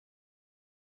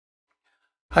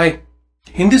Hi,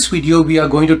 in this video we are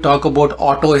going to talk about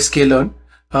AutoSklearn,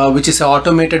 which is an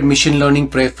automated machine learning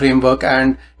framework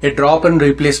and a drop-in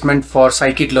replacement for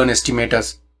scikit-learn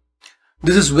estimators.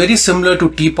 This is very similar to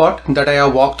Teapot that I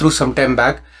have walked through some time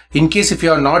back. In case if you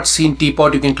have not seen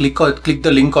Teapot, you can click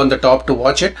the link on the top to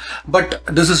watch it. But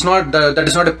this is not that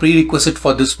is not a prerequisite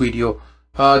for this video.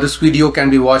 This video can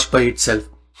be watched by itself.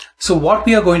 So what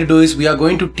we are going to do is we are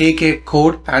going to take a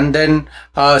code and then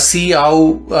see how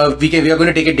we are going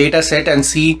to take a data set and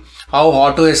see how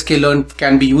AutoSklearn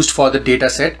can be used for the data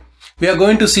set. We are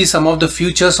going to see some of the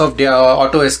features of the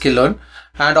AutoSklearn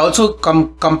and also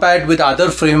compared with other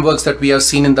frameworks that we have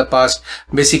seen in the past.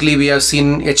 Basically, we have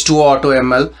seen H2O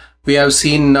AutoML, we have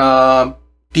seen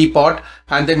Teapot,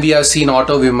 and then we have seen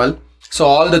AutoML. So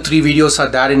all the three videos are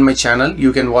there in my channel.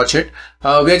 You can watch it.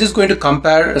 We are just going to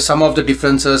compare some of the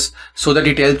differences so that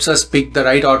it helps us pick the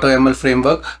right AutoML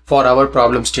framework for our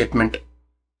problem statement.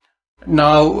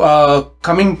 Now,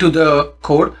 coming to the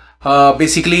code,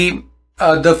 basically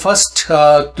the first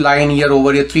line here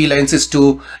over here, 3 lines, is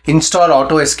to install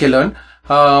AutoSklearn.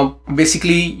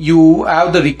 Basically, you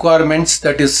have the requirements,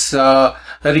 that is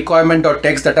a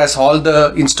requirement.txt that has all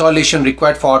the installation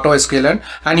required for AutoSklearn,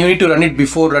 and you need to run it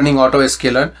before running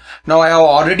AutoSklearn. Now I have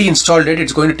already installed it.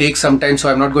 It's going to take some time, so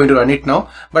I'm not going to run it now,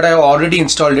 but I have already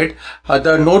installed it.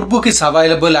 The notebook is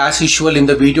available as usual in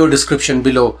the video description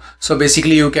below. So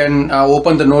basically you can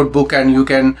open the notebook and you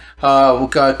can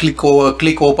click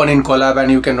open in Colab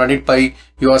and you can run it by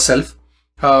yourself.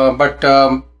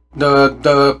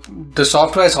 The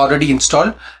software is already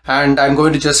installed and I'm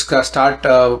going to just start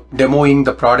demoing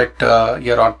the product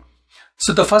here on.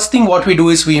 So the first thing what we do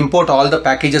is we import all the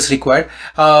packages required.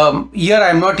 Here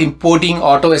I'm not importing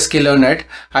AutoSklearn yet.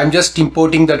 I'm just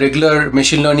importing the regular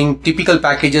machine learning typical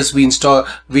packages we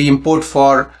import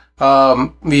for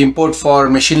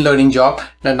machine learning job,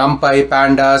 the NumPy,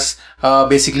 Pandas,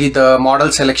 basically the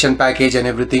model selection package and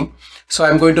everything. So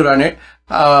I'm going to run it.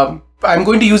 I'm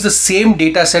going to use the same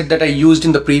data set that I used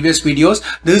in the previous videos.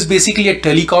 This is basically a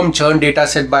telecom churn data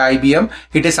set by IBM.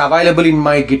 It is available in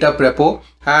my GitHub repo,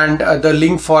 and the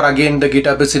link for again the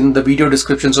GitHub is in the video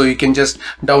description, so you can just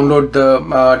download the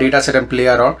data set and play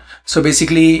around. So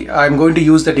basically I'm going to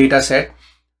use the data set.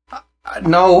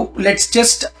 Now let's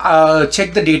just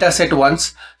check the data set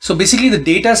once. So basically the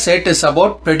data set is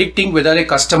about predicting whether a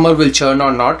customer will churn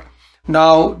or not.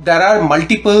 Now there are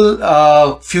multiple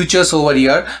features over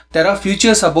here. There are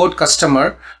features about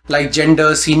customer like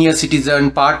gender, senior citizen,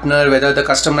 partner, whether the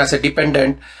customer has a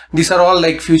dependent. These are all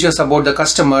like features about the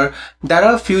customer. There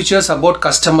are features about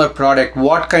customer product.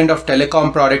 What kind of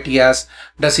telecom product he has?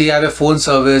 Does he have a phone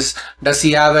service? Does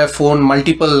he have a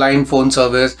multiple line phone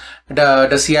service?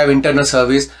 Does he have internet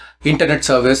service?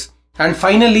 And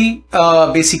finally,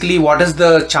 basically what is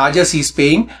the charges he's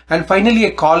paying, and finally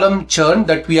a column churn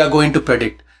that we are going to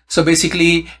predict. So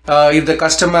basically if the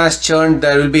customer has churned,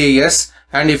 there will be a yes,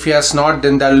 and if he has not,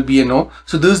 then there will be a no.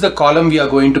 So this is the column we are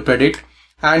going to predict,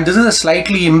 and this is a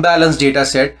slightly imbalanced data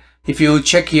set. If you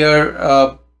check here,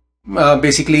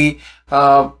 basically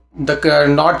the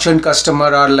not churned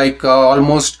customer are like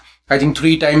almost, I think,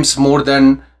 3 times more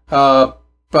than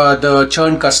the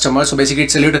churn customer. So basically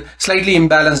it's a slightly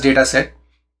imbalanced data set.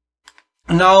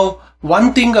 Now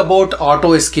one thing about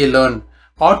AutoSklearn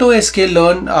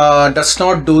does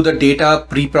not do the data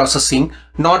pre-processing,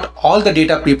 not all the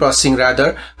data pre-processing,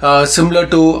 rather similar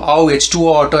to how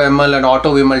H2O AutoML and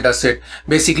AutoML does it.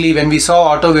 Basically when we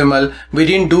saw AutoML, we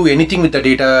didn't do anything with the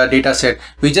data set.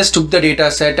 We just took the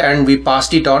data set and we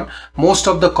passed it on. Most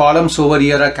of the columns over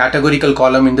here are categorical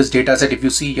column in this data set, if you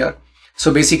see here.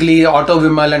 So basically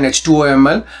AutoML and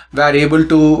H2OML were able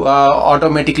to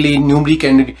automatically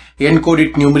encode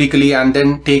it numerically and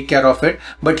then take care of it.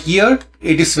 But here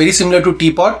it is very similar to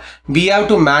Teapot. We have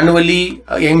to manually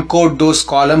encode those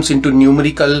columns into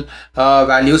numerical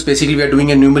values. Basically we are doing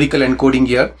a numerical encoding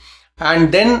here,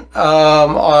 and then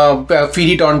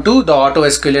feed it onto the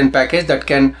AutoSklearn package that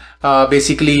can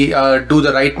basically do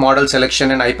the right model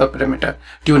selection and hyperparameter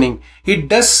tuning. It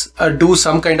does do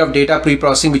some kind of data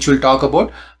pre-processing, which we'll talk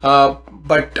about,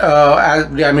 but as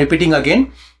I'm repeating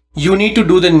again, you need to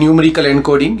do the numerical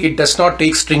encoding. It does not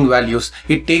take string values,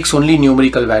 it takes only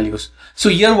numerical values. So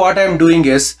here what I'm doing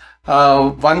is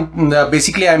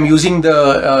basically I'm using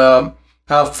the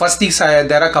first thing,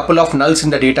 there are a couple of nulls in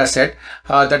the data set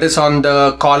that is on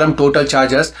the column total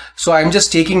charges. So I'm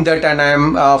just taking that and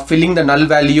I'm filling the null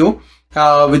value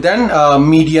with an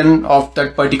median of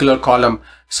that particular column.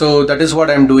 So that is what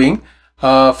I'm doing.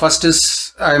 First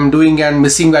is I'm doing an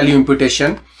missing value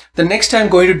imputation. The next I'm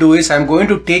going to do is I'm going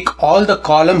to take all the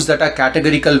columns that are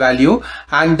categorical value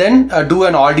and then do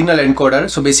an ordinal encoder.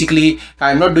 So basically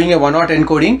I'm not doing a one-hot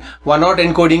encoding. One-hot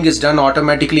encoding is done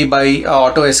automatically by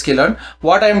AutoSklearn.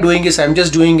 What I'm doing is I'm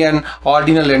just doing an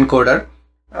ordinal encoder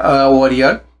over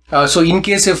here. So in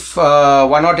case if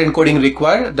one-hot encoding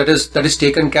required, that is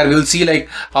taken care. We'll see like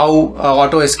how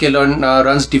AutoSklearn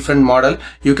runs different model.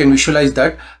 You can visualize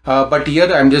that. But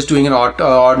here I'm just doing an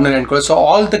ordinal encoder. So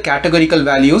all the categorical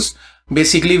values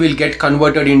basically will get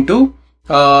converted into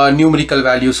numerical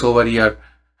values over here.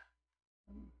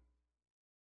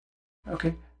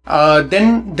 Okay.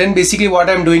 Then basically what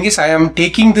I'm doing is I am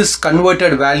taking this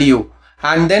converted value,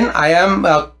 and then I am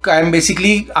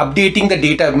basically updating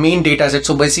the main data set.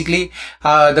 So basically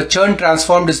the churn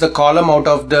transformed is the column out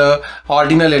of the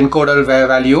ordinal encoder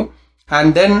value,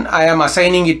 and then I am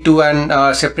assigning it to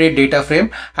an separate data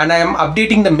frame, and I am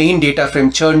updating the main data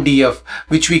frame churn df,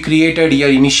 which we created here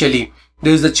initially.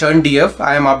 This is the churn df.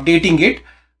 I am updating it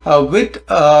with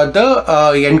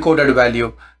the encoded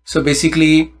value. So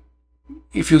basically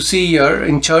if you see here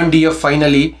in churn df,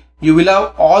 finally you will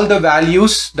have all the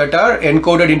values that are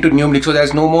encoded into numeric. So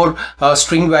there's no more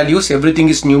string values. Everything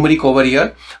is numeric over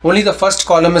here. Only the first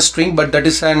column is string, but that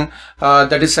is an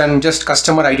just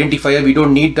customer identifier. We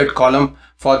don't need that column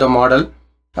for the model.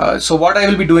 So what I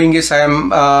will be doing is I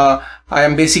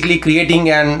am basically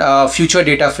creating an future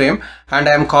data frame, and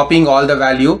I am copying all the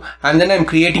value, and then I'm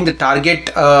creating the target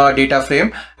data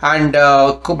frame, and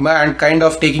kind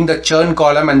of taking the churn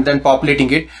column and then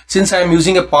populating it. Since I am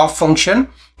using a pop function,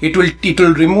 it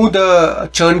will remove the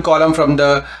churn column from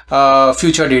the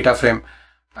future data frame.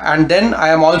 And then I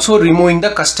am also removing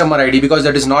the customer ID because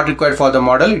that is not required for the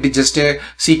model. It is just a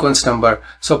sequence number.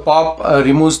 So pop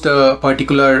removes the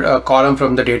particular column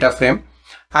from the data frame.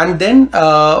 And then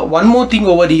one more thing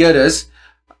over here is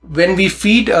when we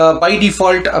feed by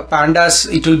default pandas,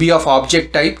 it will be of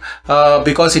object type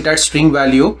because it has string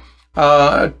value. For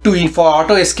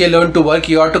AutoSklearn to work,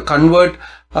 you have to convert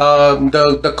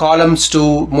the columns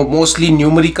to mostly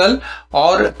numerical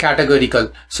or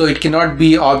categorical. So it cannot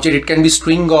be object, it can be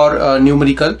string or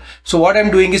numerical. So what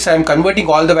I'm doing is I'm converting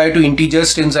all the value to integers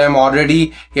since I am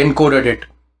already encoded it.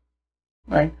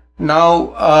 Right now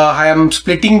I am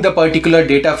splitting the particular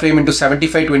data frame into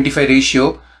 75-25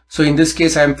 ratio. So in this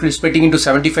case I am splitting into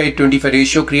 75-25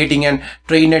 ratio, creating an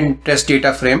train and test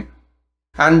data frame.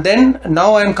 And then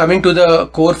now I am coming to the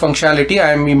core functionality.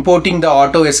 I am importing the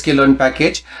AutoSklearn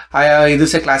package. This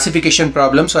is a classification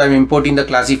problem, so I am importing the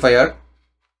classifier.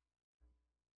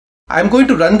 I am going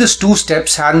to run this 2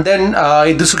 steps, and then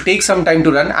this will take some time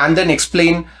to run, and then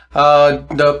explain the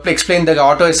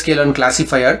AutoSklearn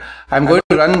classifier. I am going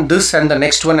to run this and the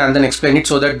next one and then explain it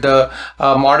so that the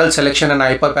model selection and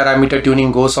hyperparameter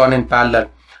tuning goes on in parallel.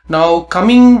 Now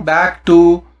coming back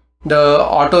to the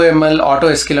AutoML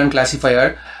AutoSklearn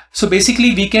classifier. So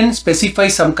basically we can specify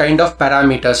some kind of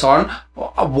parameters on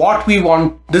what we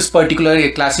want this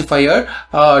particular classifier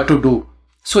to do.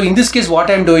 So in this case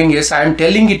what I'm doing is I'm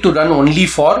telling it to run only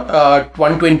for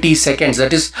 120 seconds,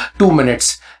 that is 2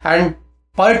 minutes, and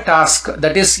per task,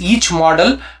 that is each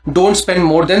model don't spend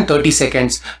more than 30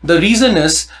 seconds. The reason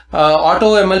is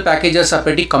AutoML packages are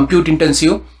pretty compute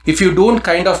intensive. If you don't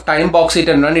kind of time box it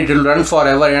and run it, will run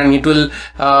forever, and it will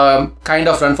kind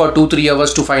of run for 2-3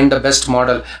 hours to find the best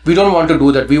model. We don't want to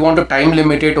do that. We want to time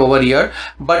limit it over here.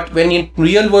 But when in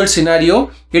real world scenario,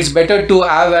 it's better to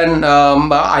have an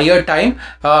higher time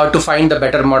to find the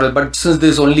better model. But since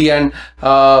this is only an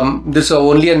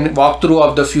walkthrough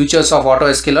of the features of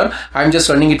AutoSklearn, I'm just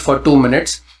running it for 2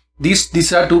 minutes.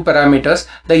 These are 2 parameters.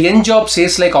 The end job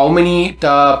says like how many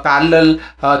parallel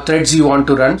threads you want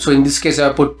to run. So in this case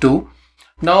I put 2.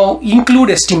 Now include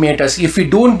estimators. If we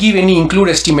don't give any include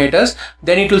estimators,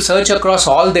 then it will search across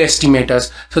all the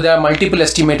estimators. So there are multiple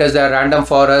estimators. There are random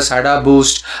forest, ADA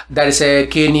boost, there is a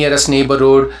k nearest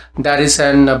neighborhood, there is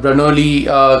an Bernoulli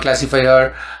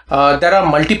classifier. There are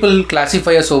multiple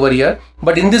classifiers over here,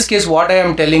 but in this case what I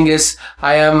am telling is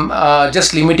I am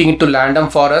just limiting it to random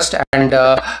forest and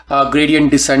gradient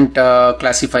descent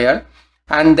classifier.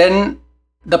 And then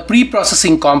the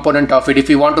pre-processing component of it, if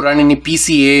you want to run any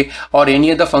PCA or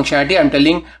any other functionality, I'm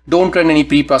telling don't run any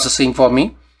pre-processing for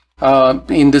me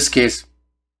in this case.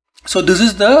 So this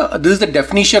is the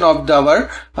definition of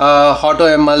our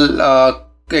AutoML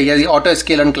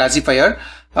AutoSklearn classifier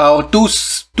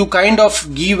to kind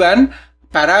of give an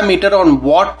parameter on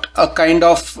what kind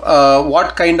of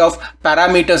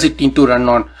parameters it need to run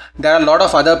on. There are a lot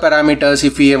of other parameters.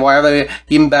 If we have an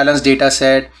imbalanced data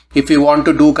set, if we want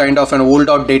to do kind of an old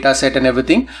out data set and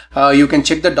everything, you can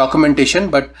check the documentation,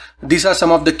 but these are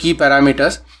some of the key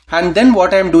parameters. And then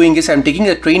what I'm doing is I'm taking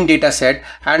the trained data set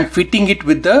and fitting it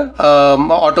with the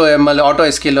AutoML,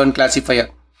 AutoSklearn classifier.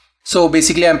 So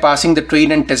basically I'm passing the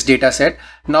train and test data set.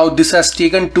 Now this has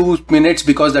taken 2 minutes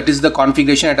because that is the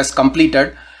configuration it has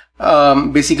completed.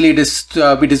 Basically it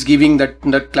is giving that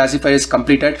the classifier is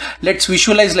completed. Let's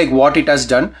visualize like what it has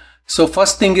done. So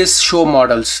first thing is show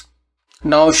models.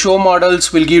 Now show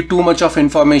models will give too much of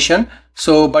information.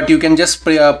 So but you can just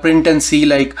print and see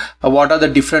like what are the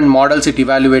different models it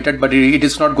evaluated, but it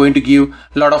is not going to give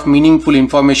a lot of meaningful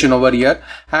information over here.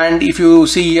 And if you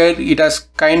see here, it has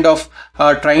kind of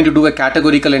trying to do a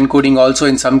categorical encoding also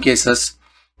in some cases,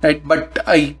 right? But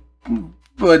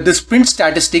this print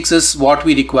statistics is what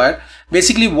we require.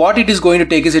 Basically what it is going to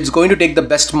take is it's going to take the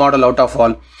best model out of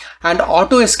all. And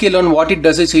AutoSklearn, what it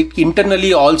does is it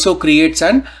internally also creates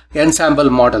an ensemble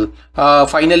model.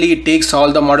 Finally it takes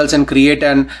all the models and create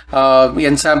an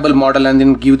ensemble model and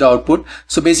then give the output.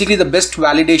 So basically the best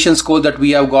validation score that we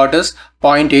have got is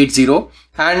 0.80,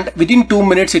 and within 2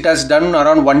 minutes it has done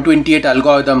around 128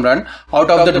 algorithm run. Out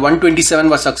of that 127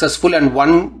 was successful, and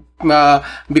one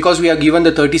because we are given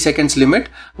the 30 seconds limit,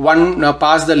 one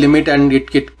passed the limit and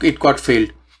it got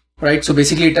failed, right? So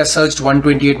basically it has searched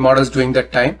 128 models during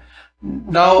that time.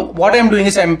 Now what I'm doing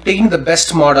is I'm taking the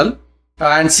best model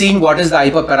and seeing what is the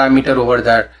hyperparameter over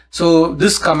there. So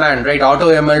this command, right,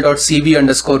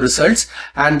 automl.cv_results,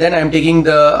 and then I'm taking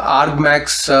the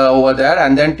argmax over there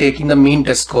and then taking the mean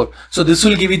test score. So this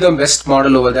will give you the best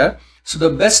model over there. So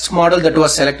the best model that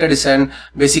was selected is an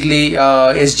basically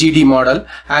SGD model,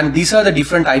 and these are the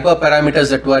different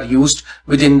hyperparameters that were used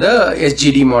within the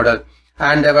SGD model.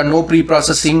 And there were no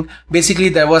pre-processing. Basically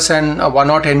there was an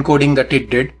one-hot encoding that it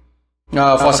did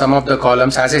for some of the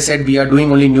columns. As I said, we are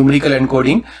doing only numerical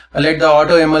encoding. Let the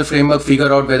AutoML framework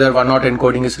figure out whether one-hot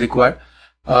encoding is required.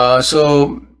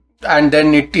 And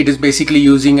then it is basically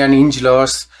using an inch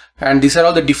loss. And these are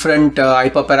all the different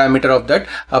hyperparameter of that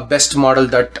best model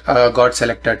that got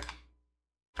selected.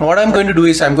 What I'm going to do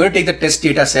is I'm going to take the test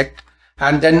data set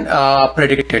and then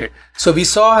predict it. So we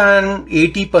saw an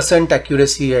 80%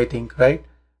 accuracy, I think, right?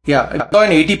 Yeah, we saw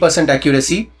an 80%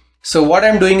 accuracy. So what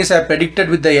I'm doing is I predicted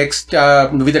with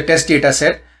the test data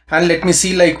set, and let me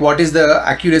see like what is the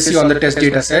accuracy on the test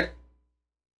data set.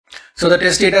 So the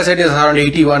test data set is around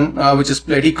 81, which is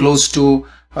pretty close to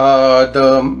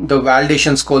the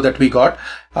validation score that we got.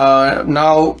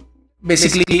 Now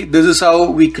basically this is how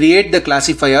we create the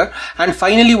classifier, and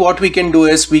finally what we can do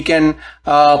is we can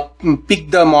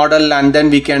pick the model and then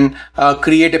we can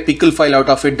create a pickle file out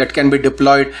of it that can be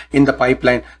deployed in the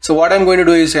pipeline. So what I'm going to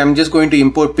do is I'm just going to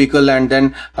import pickle and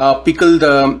then pickle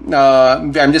the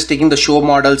I'm just taking the show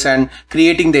models and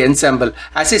creating the ensemble.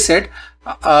 As I said,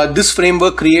 this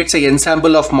framework creates an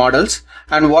ensemble of models,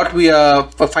 and what we are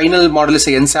final model is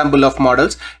an ensemble of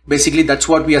models. Basically that's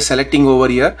what we are selecting over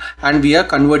here, and we are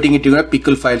converting it to a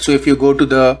pickle file. So if you go to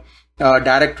the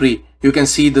directory, you can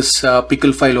see this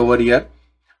pickle file over here.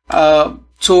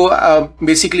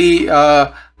 Basically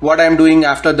what I'm doing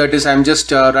after that is I'm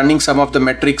just running some of the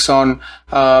metrics on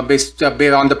based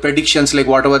on the predictions, like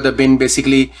whatever the bin,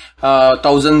 basically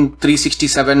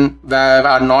 1367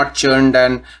 are not churned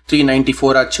and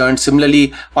 394 are churned.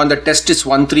 Similarly on the test is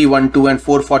 1312 and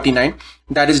 449.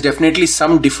 There is definitely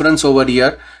some difference over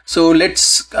here. So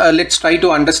let's try to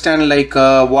understand like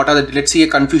what are the, let's see a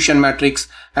confusion matrix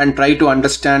and try to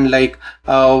understand like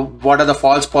what are the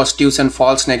false positives and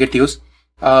false negatives.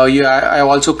 I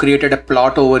also created a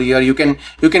plot over here. You can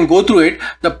go through it.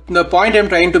 The point I'm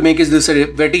trying to make is this is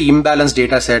a very imbalanced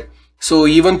data set. So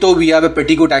even though we have a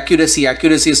pretty good accuracy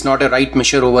is not a right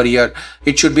measure over here.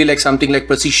 It should be like something like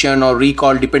precision or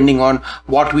recall, depending on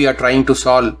what we are trying to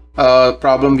solve,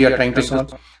 problem we are trying to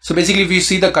solve. So basically if you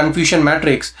see the confusion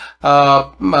matrix,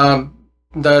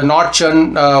 the not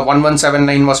churn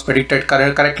 1179 was predicted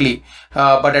correctly,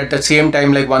 but at the same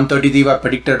time like 133 were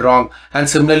predicted wrong, and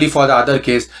similarly for the other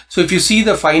case. So if you see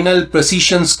the final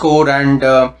precision score and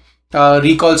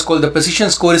recall score, the precision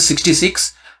score is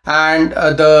 66 and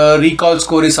the recall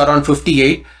score is around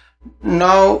 58.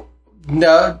 Now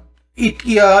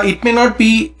it may not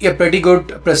be a pretty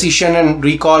good precision and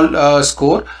recall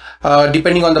score,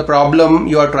 depending on the problem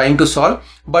you are trying to solve,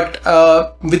 but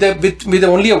with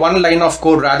only a one line of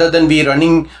code, rather than be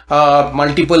running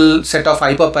multiple set of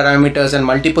hyperparameters and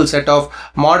multiple set of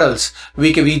models,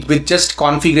 we with just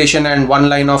configuration and one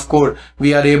line of code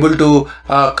we are able to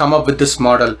come up with this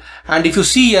model. And if you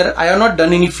see here, I have not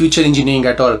done any feature engineering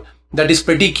at all. that is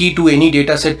pretty key to any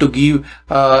data set to give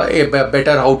a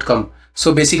better outcome.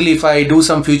 So basically, if I do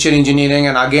some future engineering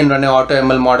and again run an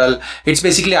AutoML model, it's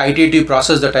basically an iterative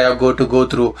process that I have to go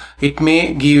through. It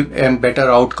may give a better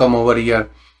outcome over here.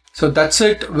 So that's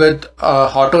it with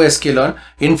AutoSklearn.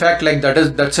 In fact, like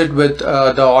that's it with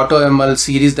the AutoML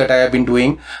series that I have been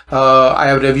doing. I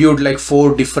have reviewed like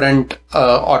 4 different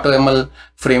AutoML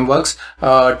frameworks: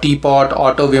 Teapot,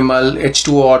 AutoML,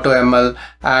 H2O AutoML,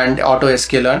 and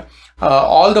AutoSklearn.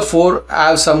 All the 4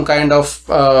 have some kind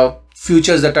of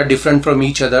features that are different from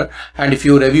each other, and if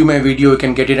you review my video, you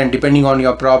can get it, and depending on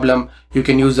your problem, you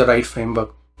can use the right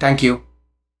framework. Thank you.